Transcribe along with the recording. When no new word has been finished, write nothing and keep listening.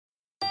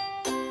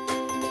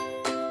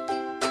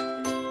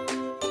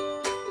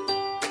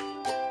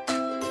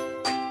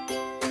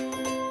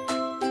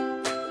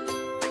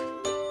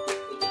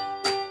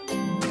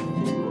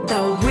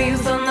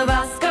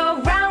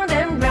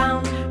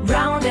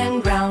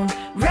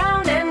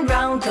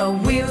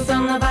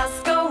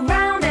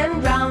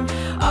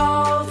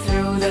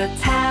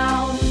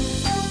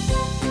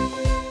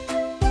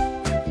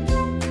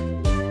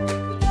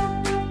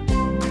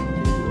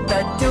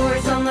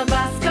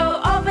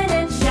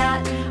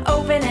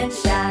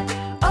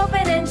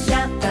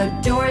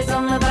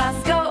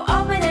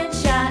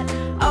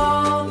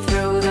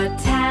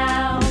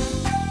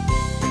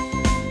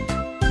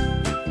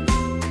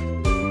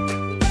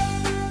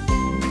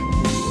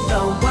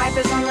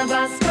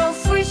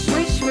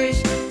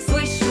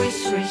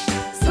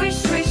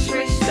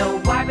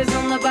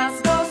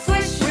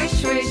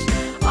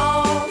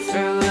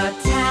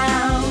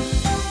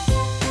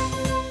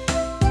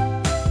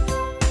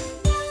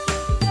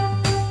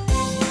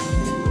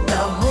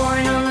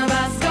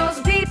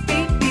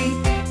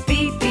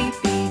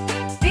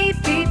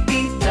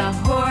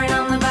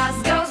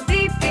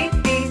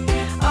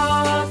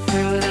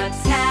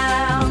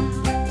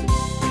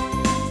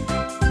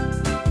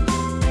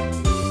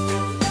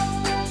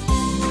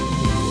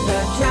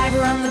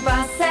on the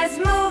bus says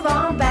move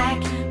on back,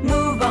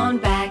 move on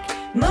back,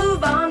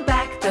 move on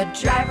back. The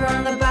driver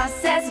on the bus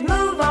says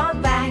move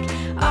on back,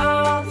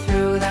 all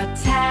through the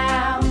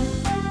town.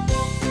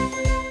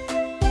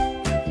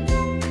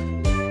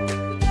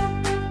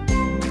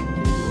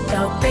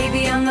 The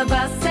baby on the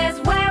bus says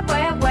where,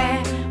 where,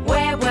 where,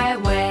 where, where,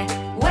 where,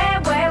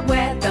 where, where,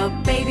 where. The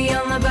baby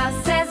on the bus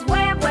says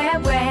where, where,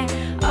 where,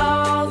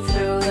 all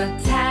through the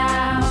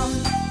town.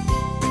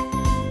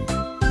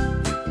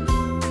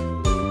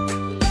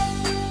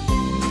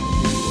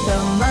 The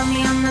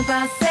mommy on the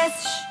bus says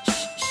shh,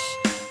 shh, shh,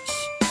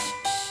 shh,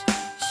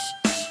 shh,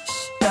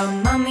 shh. The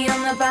mommy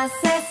on the bus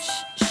says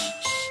shh, shh,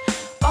 shh,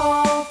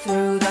 all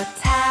through the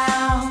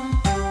town.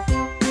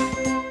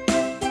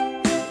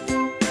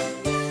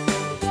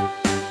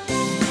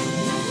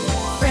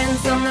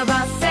 Friends on the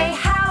bus say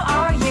how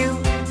are you,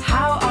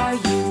 how are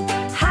you,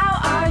 how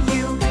are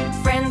you.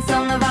 Friends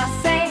on the bus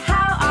say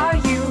how are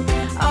you,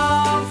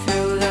 all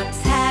through the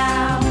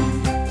town.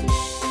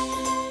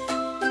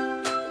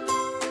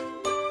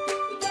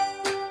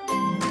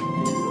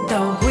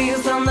 The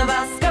wheels on the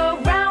bus